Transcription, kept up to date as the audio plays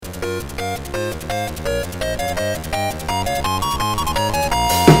Hark,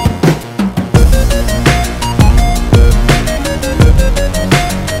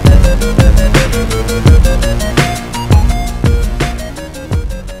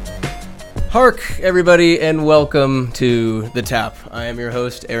 everybody, and welcome to The Tap. I am your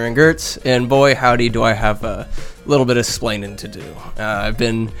host, Aaron Gertz, and boy, howdy, do I have a little bit of splaining to do. I've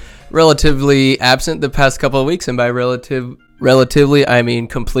been relatively absent the past couple of weeks, and by relatively, I mean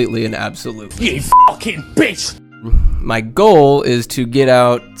completely and absolutely. You fucking bitch! My goal is to get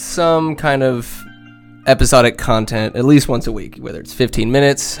out some kind of episodic content at least once a week, whether it's 15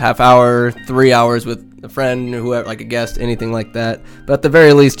 minutes, half hour, 3 hours with a friend, whoever, like a guest, anything like that. But at the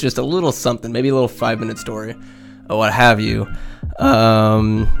very least, just a little something, maybe a little 5-minute story or what have you.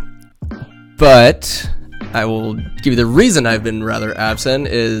 But I will give you the reason I've been rather absent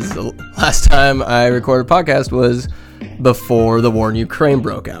is the last time I recorded a podcast was before the war in Ukraine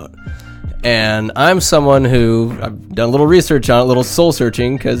broke out. And I'm someone who, I've done a little research on it, a little soul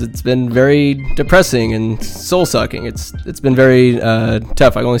searching, because it's been very depressing and soul sucking. It's been very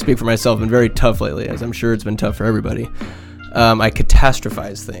tough. I can only speak for myself. It's been very tough lately, as I'm sure it's been tough for everybody. I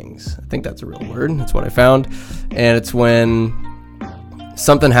catastrophize things. I think that's a real word. That's what I found. And it's when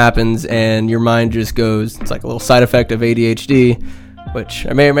something happens and your mind just goes, it's like a little side effect of ADHD, which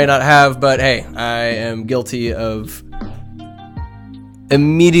I may or may not have, but hey, I am guilty of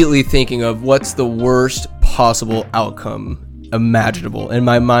immediately thinking of what's the worst possible outcome imaginable, and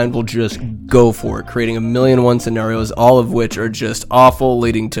my mind will just go for it, creating 1,000,001 scenarios, all of which are just awful,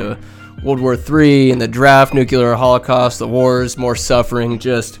 leading to World War III and the draft, nuclear holocaust, the wars, more suffering,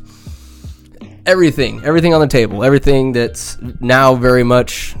 just everything on the table, everything that's now very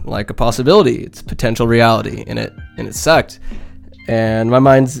much like a possibility. It's potential reality, and it sucked. And my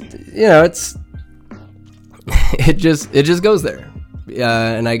mind's, it just goes there.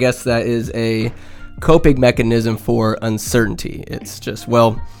 And I guess that is a coping mechanism for uncertainty. It's just,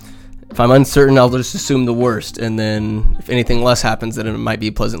 well, if I'm uncertain, I'll just assume the worst, and then if anything less happens, then it might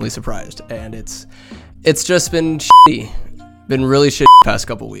be pleasantly surprised. And it's just been shitty, been really shitty the past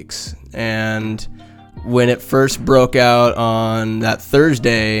couple weeks. And when it first broke out on that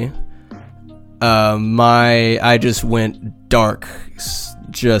Thursday, I just went dark.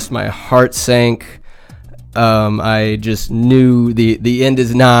 Just my heart sank. I just knew the end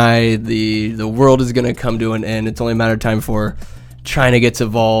is nigh, the world is going to come to an end. It's only a matter of time before China gets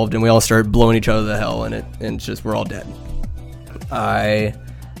involved and we all start blowing each other to hell, and it's just, we're all dead. I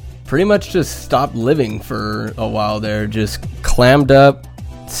pretty much just stopped living for a while there, just clammed up,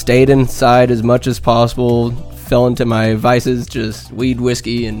 stayed inside as much as possible, fell into my vices, just weed,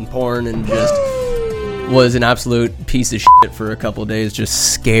 whiskey, and porn, and just was an absolute piece of shit for a couple of days,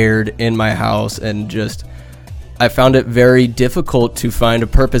 just scared in my house, and just I found it very difficult to find a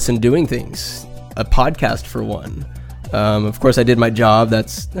purpose in doing things. A podcast, for one. Of course, I did my job.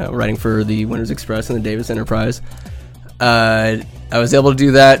 That's writing for the Winters Express and the Davis Enterprise. I was able to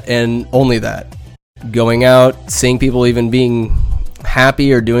do that, and only that. Going out, seeing people even being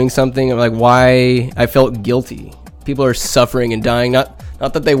happy or doing something, like, why I felt guilty. People are suffering and dying. Not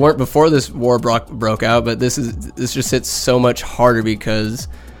that they weren't before this war broke out, but this just hits so much harder because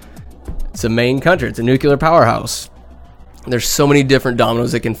it's a main country. It's a nuclear powerhouse. There's so many different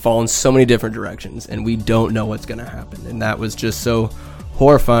dominoes that can fall in so many different directions, and we don't know what's going to happen. And that was just so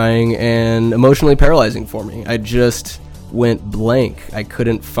horrifying and emotionally paralyzing for me. I just went blank. I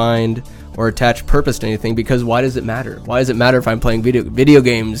couldn't find or attach purpose to anything, because why does it matter? Why does it matter if I'm playing video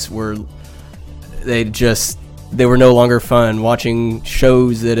games where they were no longer fun? Watching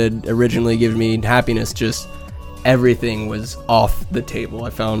shows that had originally given me happiness, just everything was off the table. I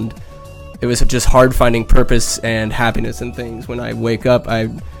found it was just hard finding purpose and happiness in things. When I wake up, I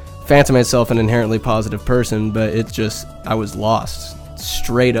fancy myself an inherently positive person, but it's just, I was lost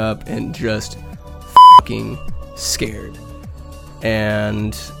straight up and just fucking scared.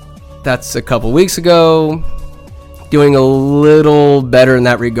 And that's a couple weeks ago. Doing a little better in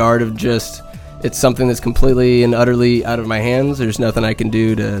that regard of just, it's something that's completely and utterly out of my hands. There's nothing I can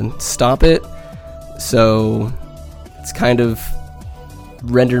do to stop it. So it's kind of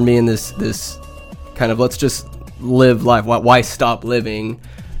rendered me in this kind of, let's just live life. Why stop living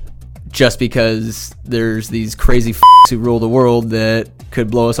just because there's these crazy who rule the world that could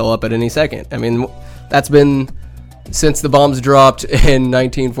blow us all up at any second? I mean, that's been, since the bombs dropped in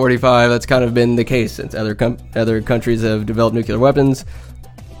 1945, that's kind of been the case since other countries have developed nuclear weapons.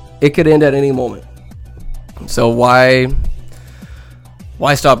 It could end at any moment. So why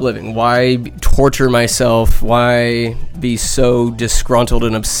why stop living? Why torture myself? Why be so disgruntled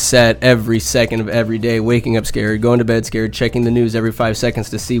and upset every second of every day, waking up scared, going to bed scared, checking the news every 5 seconds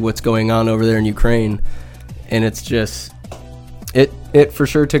to see what's going on over there in Ukraine? And it's just, it for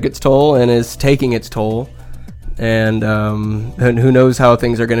sure took its toll and is taking its toll. And who knows how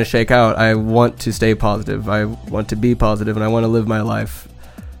things are going to shake out. I want to stay positive. I want to be positive, and I want to live my life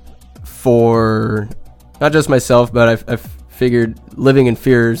for not just myself, but I've figured living in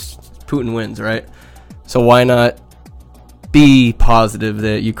fears, Putin wins, right? So why not be positive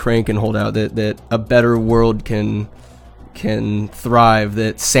that Ukraine can hold out, that a better world can thrive,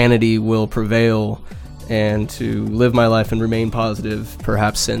 that sanity will prevail, and to live my life and remain positive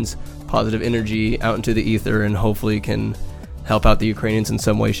perhaps sends positive energy out into the ether and hopefully can help out the Ukrainians in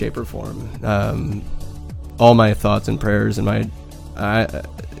some way, shape, or form. All my thoughts and prayers and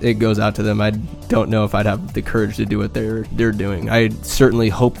it goes out to them. I don't know if I'd have the courage to do what they're doing. I certainly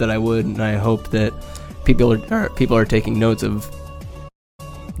hope that I would, and I hope that people are taking notes of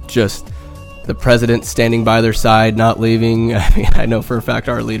just the president standing by their side, not leaving. I mean, I know for a fact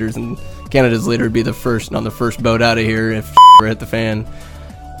our leaders and Canada's leader would be the first on the first boat out of here if we're at the fan.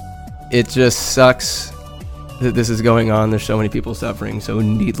 It just sucks that this is going on. There's so many people suffering so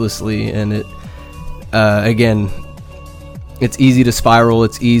needlessly, and it again, it's easy to spiral.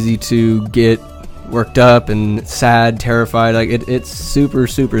 It's easy to get worked up and sad, terrified. Like it's super,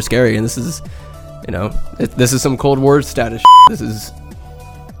 super scary. And this is, this is some Cold War status. This is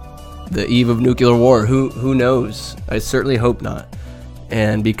the eve of nuclear war. Who knows? I certainly hope not.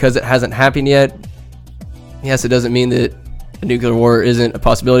 And because it hasn't happened yet, yes, it doesn't mean that a nuclear war isn't a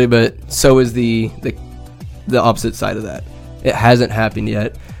possibility, but so is the opposite side of that. It hasn't happened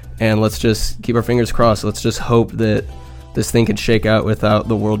yet, and let's just keep our fingers crossed. Let's just hope that this thing can shake out without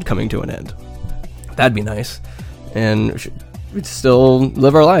the world coming to an end. That'd be nice. And we'd still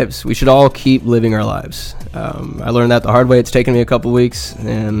live our lives. We should all keep living our lives. I learned that the hard way. It's taken me a couple weeks,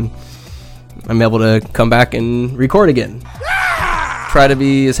 and I'm able to come back and record again. Try to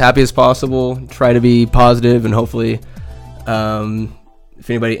be as happy as possible. Try to be positive, and hopefully if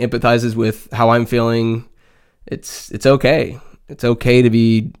anybody empathizes with how I'm feeling, it's okay. It's okay to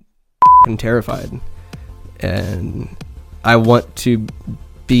be terrified. And I want to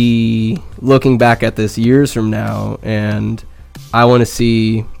be looking back at this years from now, and I want to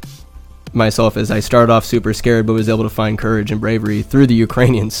see myself as I started off super scared but was able to find courage and bravery through the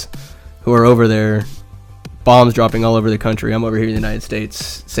Ukrainians who are over there, bombs dropping all over the country. I'm over here in the United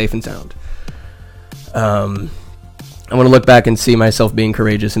States, safe and sound. I want to look back and see myself being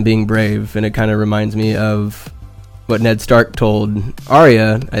courageous and being brave, and it kind of reminds me of what Ned Stark told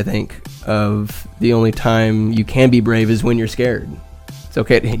Arya, I think, of the only time you can be brave is when you're scared. It's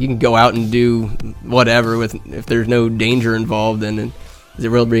okay, you can go out and do whatever if there's no danger involved, then is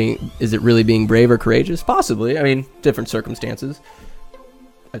it really being brave or courageous? Possibly. I mean, different circumstances.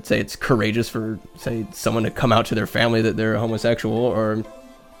 I'd say it's courageous for, say, someone to come out to their family that they're homosexual, or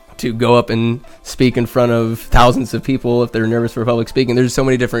to go up and speak in front of thousands of people if they're nervous for public speaking. There's so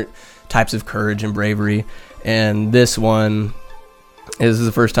many different types of courage and bravery, and this is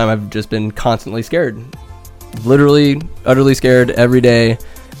the first time I've just been constantly scared, literally utterly scared every day.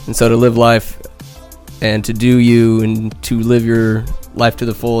 And so to live life and to do you and to live your life to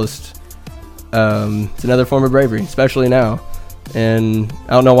the fullest, it's another form of bravery, especially now. And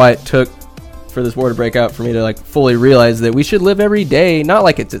I don't know why it took for this war to break out for me to fully realize that we should live every day, not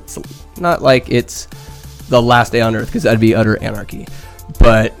like it's not like it's the last day on earth, because that'd be utter anarchy,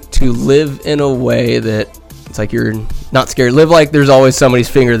 but to live in a way that it's like you're not scared. Live like there's always somebody's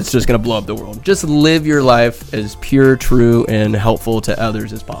finger that's just going to blow up the world. Just live your life as pure, true, and helpful to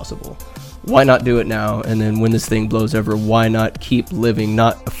others as possible. Why not do it now? And then when this thing blows over, why not keep living,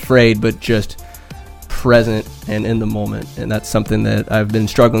 not afraid, but just present and in the moment? And that's something that I've been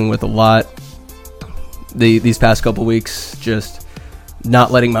struggling with a lot these past couple weeks, just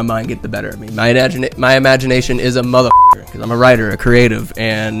not letting my mind get the better of me. My imagination is a motherfucker, because I'm a writer, a creative,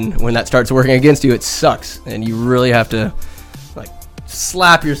 and when that starts working against you, it sucks, and you really have to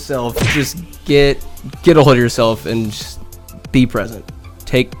slap yourself, just get a hold of yourself and just be present.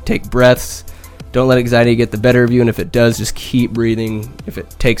 Take breaths. Don't let anxiety get the better of you, and if it does, just keep breathing. If it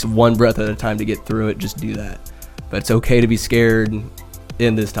takes one breath at a time to get through it, just do that. But it's okay to be scared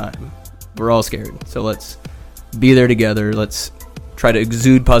in this time. We're all scared, so let's be there together. Let's try to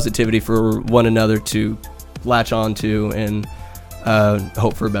exude positivity for one another to latch on to, and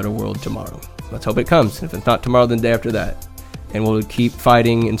hope for a better world tomorrow. Let's hope it comes. If it's not tomorrow, then the day after that. And we'll keep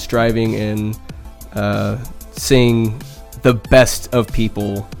fighting and striving and seeing the best of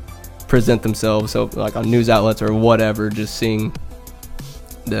people present themselves. So on news outlets or whatever, just seeing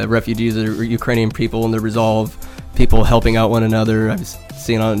the refugees, the Ukrainian people, and the resolve, people helping out one another. I've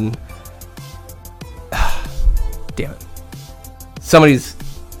seen on... Damn it. Somebody's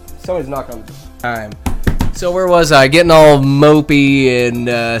knocking on the time. So where was I? Getting all mopey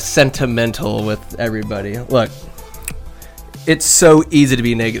and sentimental with everybody. Look, it's so easy to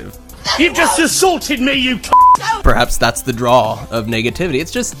be negative. You've just assaulted me, you Perhaps that's the draw of negativity.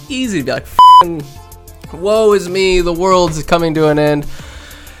 It's just easy to be like, woe is me, the world's coming to an end.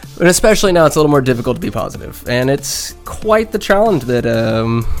 But especially now, it's a little more difficult to be positive. And it's quite the challenge that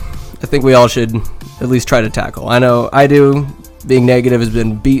I think we all should at least try to tackle. I know I do. Being negative has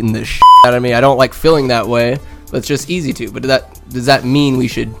been beating the shit out of me. I don't like feeling that way, but it's just easy to. But does that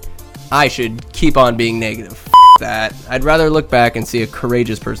mean I should keep on being negative? That. I'd rather look back and see a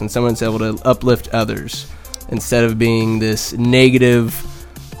courageous person, someone that's able to uplift others, instead of being this negative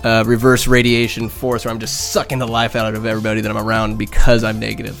reverse radiation force where I'm just sucking the life out of everybody that I'm around because I'm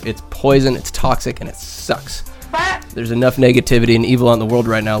negative. It's poison, it's toxic, and it sucks. There's enough negativity and evil out in the world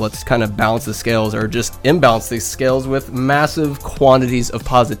right now. Let's kind of balance the scales, or just imbalance these scales with massive quantities of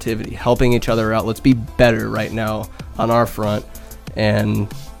positivity, helping each other out. Let's be better right now on our front.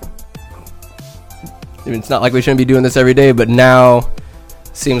 And I mean, it's not like we shouldn't be doing this every day, but now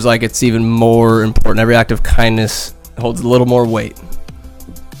seems like it's even more important. Every act of kindness holds a little more weight,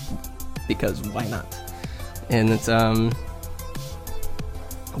 because why not? And it's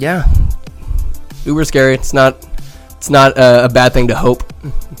yeah, uber scary. It's not a bad thing to hope.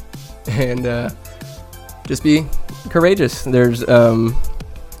 And just be courageous. There's a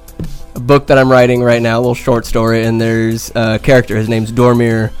book that I'm writing right now, a little short story, and there's a character. His name's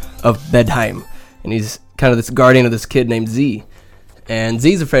Dormir of Bedheim, and he's kind of this guardian of this kid named Z. And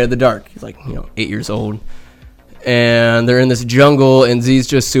Z's afraid of the dark. He's like, 8 years old. And they're in this jungle, and Z's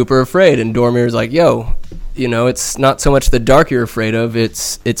just super afraid. And Dormir's like, yo, it's not so much the dark you're afraid of,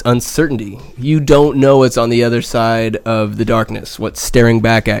 it's uncertainty. You don't know what's on the other side of the darkness, what's staring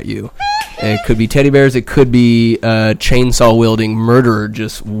back at you. It could be teddy bears, it could be a chainsaw-wielding murderer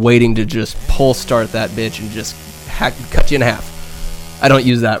just waiting to just pull start that bitch and just cut you in half. I don't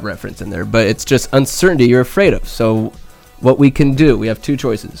use that reference in there, but it's just uncertainty you're afraid of. So what we can do, we have two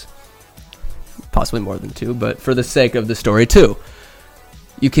choices. Possibly more than two, but for the sake of the story, two.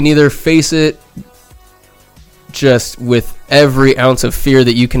 You can either face it just with every ounce of fear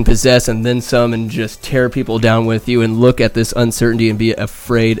that you can possess and then some, and just tear people down with you, and look at this uncertainty and be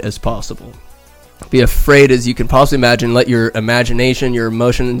afraid as possible. Be afraid as you can possibly imagine. Let your imagination, your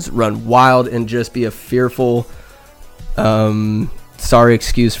emotions run wild, and just be a fearful, sorry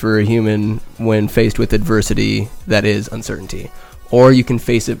excuse for a human when faced with adversity that is uncertainty. Or you can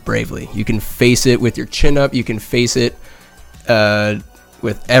face it bravely. You can face it with your chin up. You can face it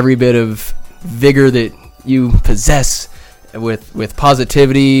with every bit of vigor that you possess, with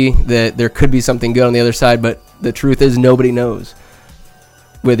positivity that there could be something good on the other side. But the truth is, nobody knows.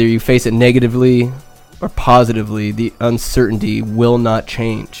 Whether you face it negatively or positively, the uncertainty will not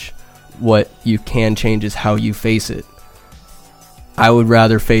change. What you can change is how you face it. I would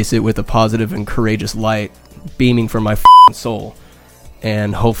rather face it with a positive and courageous light beaming from my soul.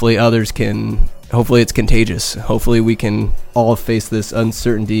 And hopefully it's contagious. Hopefully we can all face this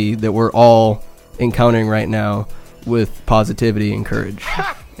uncertainty that we're all encountering right now with positivity and courage.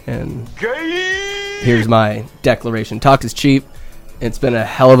 And here's my declaration. Talk is cheap. It's been a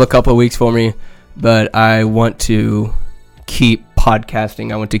hell of a couple of weeks for me, but I want to keep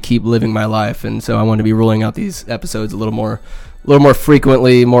podcasting. I want to keep living my life. And so I want to be rolling out these episodes a little more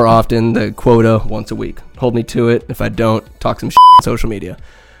frequently, more often. The quota once a week. Hold me to it. If I don't, talk some shit on social media.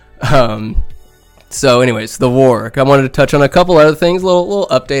 So anyways, the war. I wanted to touch on a couple other things. Little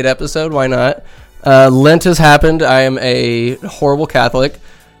update episode. Why not? Lent has happened. I am a horrible Catholic.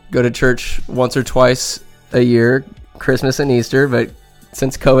 Go to church once or twice a year, Christmas and Easter. But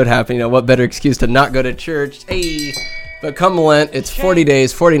since COVID happened, what better excuse to not go to church? Hey, but come Lent, it's 40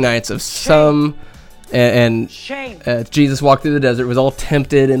 days, 40 nights of some. And Jesus walked through the desert, was all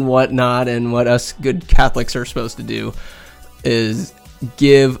tempted and whatnot, and what us good Catholics are supposed to do is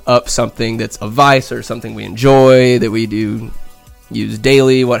give up something that's a vice or something we enjoy, that we do use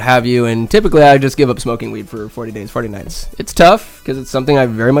daily, what have you. And typically I just give up smoking weed for 40 days, 40 nights. It's tough because it's something I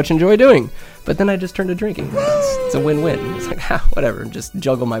very much enjoy doing, but then I just turn to drinking. It's a win-win. It's like, whatever, just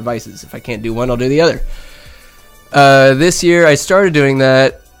juggle my vices. If I can't do one, I'll do the other. This year I started doing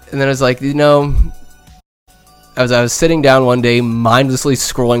that, and then I was like, I was sitting down one day, mindlessly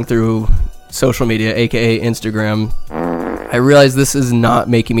scrolling through social media, aka Instagram. I realized this is not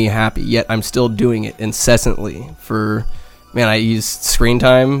making me happy, yet I'm still doing it incessantly. I use screen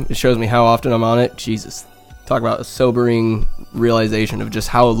time. It shows me how often I'm on it. Jesus, talk about a sobering realization of just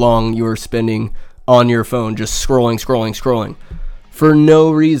how long you are spending on your phone, just scrolling for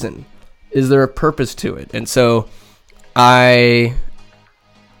no reason. Is there a purpose to it? And so I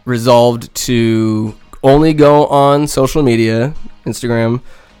resolved to only go on social media, Instagram,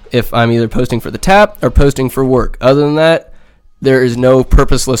 if I'm either posting for the tap or posting for work. Other than that, there is no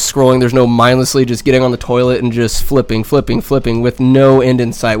purposeless scrolling. There's no mindlessly just getting on the toilet and just flipping with no end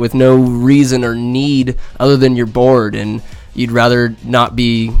in sight, with no reason or need other than you're bored and you'd rather not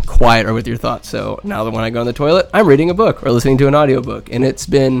be quiet or with your thoughts. So now that when I go on the toilet, I'm reading a book or listening to an audiobook, and it's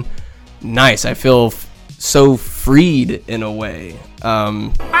been nice. I feel so freed in a way.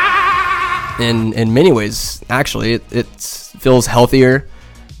 In many ways, actually, it feels healthier.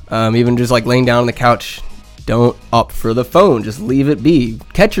 Even just like laying down on the couch, don't opt for the phone. Just leave it be.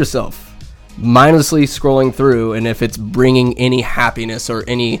 Catch yourself mindlessly scrolling through, and if it's bringing any happiness or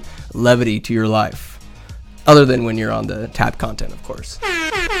any levity to your life. Other than when you're on the tap content, of course,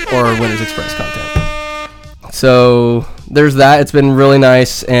 or Winners Express content. So there's that. It's been really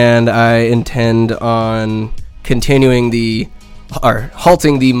nice, and I intend on continuing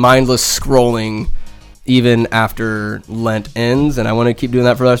halting the mindless scrolling even after Lent ends, and I want to keep doing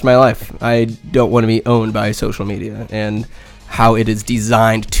that for the rest of my life. I don't want to be owned by social media and how it is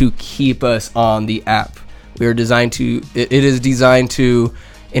designed to keep us on the app. It is designed to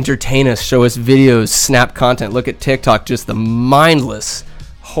entertain us, show us videos, snap content. Look at TikTok, just the mindless,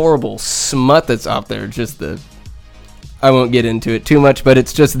 horrible smut that's out there. I won't get into it too much, but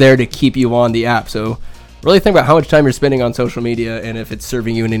it's just there to keep you on the app. So really think about how much time you're spending on social media and if it's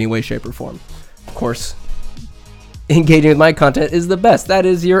serving you in any way, shape, or form. Of course, engaging with my content is the best. That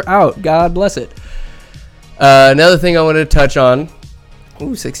is your out. God bless it. Another thing I wanted to touch on.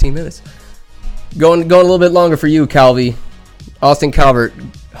 16 minutes. Going a little bit longer for you, Calvi. Austin Calvert,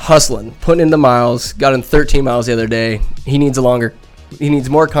 hustling, putting in the miles. Got in 13 miles the other day. He needs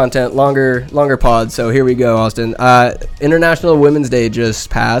more content, longer pods. So here we go, Austin. International Women's Day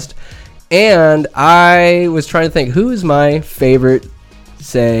just passed, and I was trying to think, who is my favorite,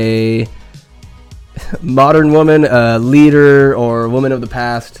 say, modern woman, leader or woman of the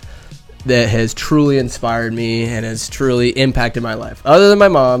past that has truly inspired me and has truly impacted my life, other than my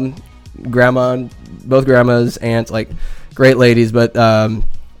mom, grandma, both grandmas, aunts, like great ladies. But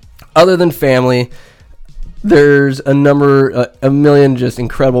other than family, there's a million just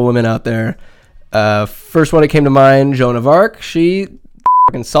incredible women out there. First one that came to mind, Joan of Arc. She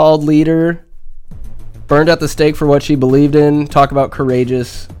fucking solid leader, burned at the stake for what she believed in. Talk about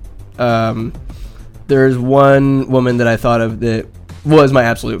courageous. There's one woman that I thought of that was my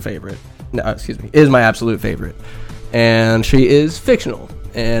absolute favorite. Is my absolute favorite. And she is fictional.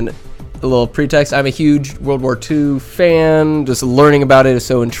 And a little pretext, I'm a huge World War II fan. Just learning about it is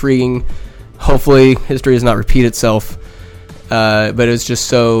so intriguing. Hopefully history does not repeat itself. But it was just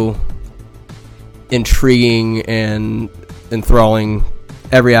so intriguing and enthralling,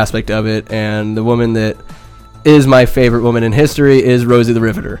 every aspect of it. And the woman that is my favorite woman in history is Rosie the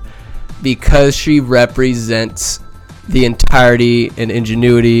Riveter, because she represents the entirety and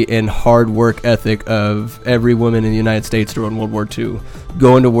ingenuity and hard work ethic of every woman in the United States during World War II.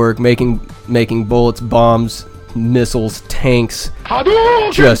 Going to work, making bullets, bombs, missiles, tanks,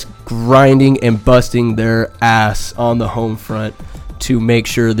 just grinding and busting their ass on the home front to make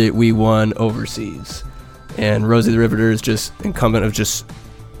sure that we won overseas. And Rosie the Riveter is just incumbent of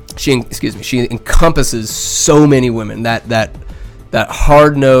she encompasses so many women, that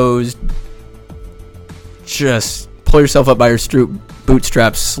hard-nosed, just pull yourself up by your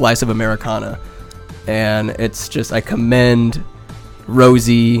bootstraps slice of Americana. And it's just, I commend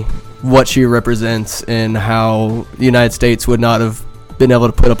Rosie, what she represents, and how the United States would not have been able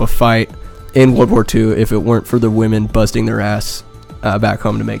to put up a fight in World War II if it weren't for the women busting their ass back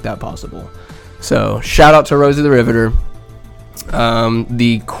home to make that possible. So shout out to Rosie the Riveter.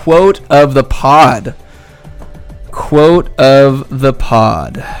 The quote of the pod.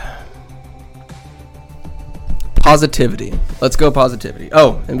 Positivity. Let's go positivity.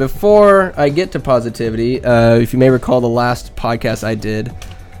 Oh, and before I get to positivity, if you may recall the last podcast I did,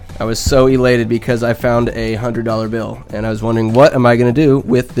 I was so elated because I found a $100 bill, and I was wondering, what am I going to do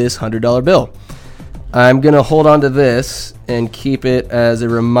with this $100 bill? I'm going to hold on to this and keep it as a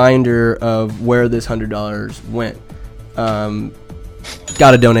reminder of where this $100 went.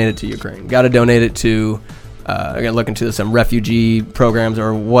 Got to donate it to Ukraine. Got to donate it to, I got to look into some refugee programs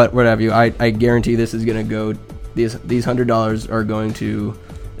or whatever. I guarantee this is going to go, these $100 are going to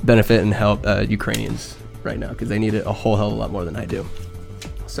benefit and help Ukrainians right now, because they need it a whole hell of a lot more than I do.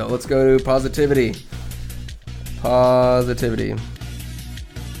 So let's go to positivity.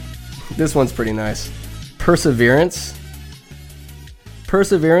 This one's pretty nice. Perseverance.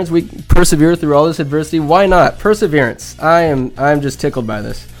 Perseverance. We persevere through all this adversity. Why not? Perseverance. I'm just tickled by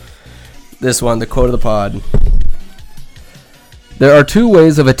this. This one, the quote of the pod. There are two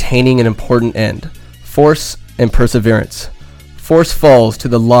ways of attaining an important end: force and perseverance. Force falls to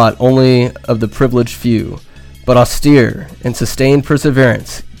the lot only of the privileged few, but austere and sustained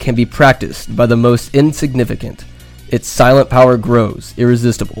perseverance can be practiced by the most insignificant. Its silent power grows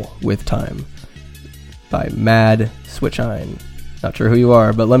irresistible with time. By Mad Switchine. Not sure who you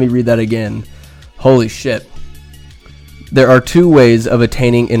are, but let me read that again. Holy shit. There are two ways of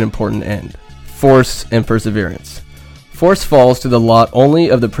attaining an important end: force and perseverance. Force falls to the lot only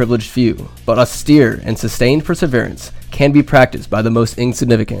of the privileged few, but austere and sustained perseverance can be practiced by the most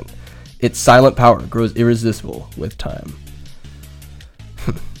insignificant. Its silent power grows irresistible with time.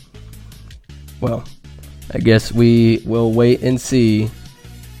 Well, I guess we will wait and see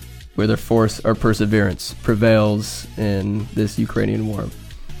whether force or perseverance prevails in this Ukrainian war.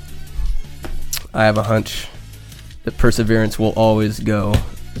 I have a hunch that perseverance will always go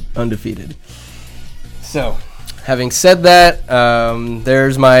undefeated. So, having said that,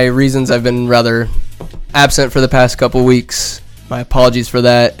 there's my reasons. I've been rather absent for the past couple weeks. My apologies for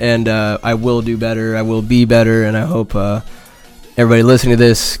that, and I will do better. I will be better, and I hope everybody listening to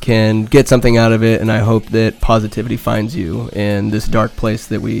this can get something out of it, and I hope that positivity finds you in this dark place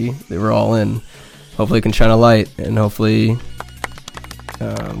that we're all in. Hopefully it can shine a light, and hopefully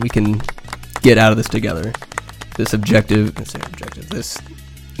we can get out of this together. This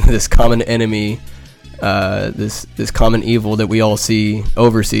common enemy, this common evil that we all see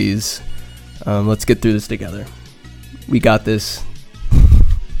overseas. Let's get through this together. We got this.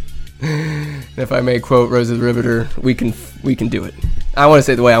 If I may quote Rosa the Riveter, we can do it. I want to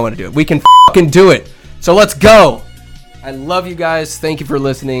say it the way I want to do it. We can fucking do it. So let's go. I love you guys. Thank you for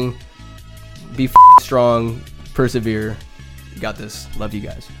listening. Be strong. Persevere. You got this. Love you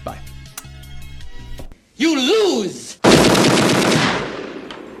guys. Bye. You lose.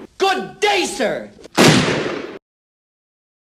 Good day, sir.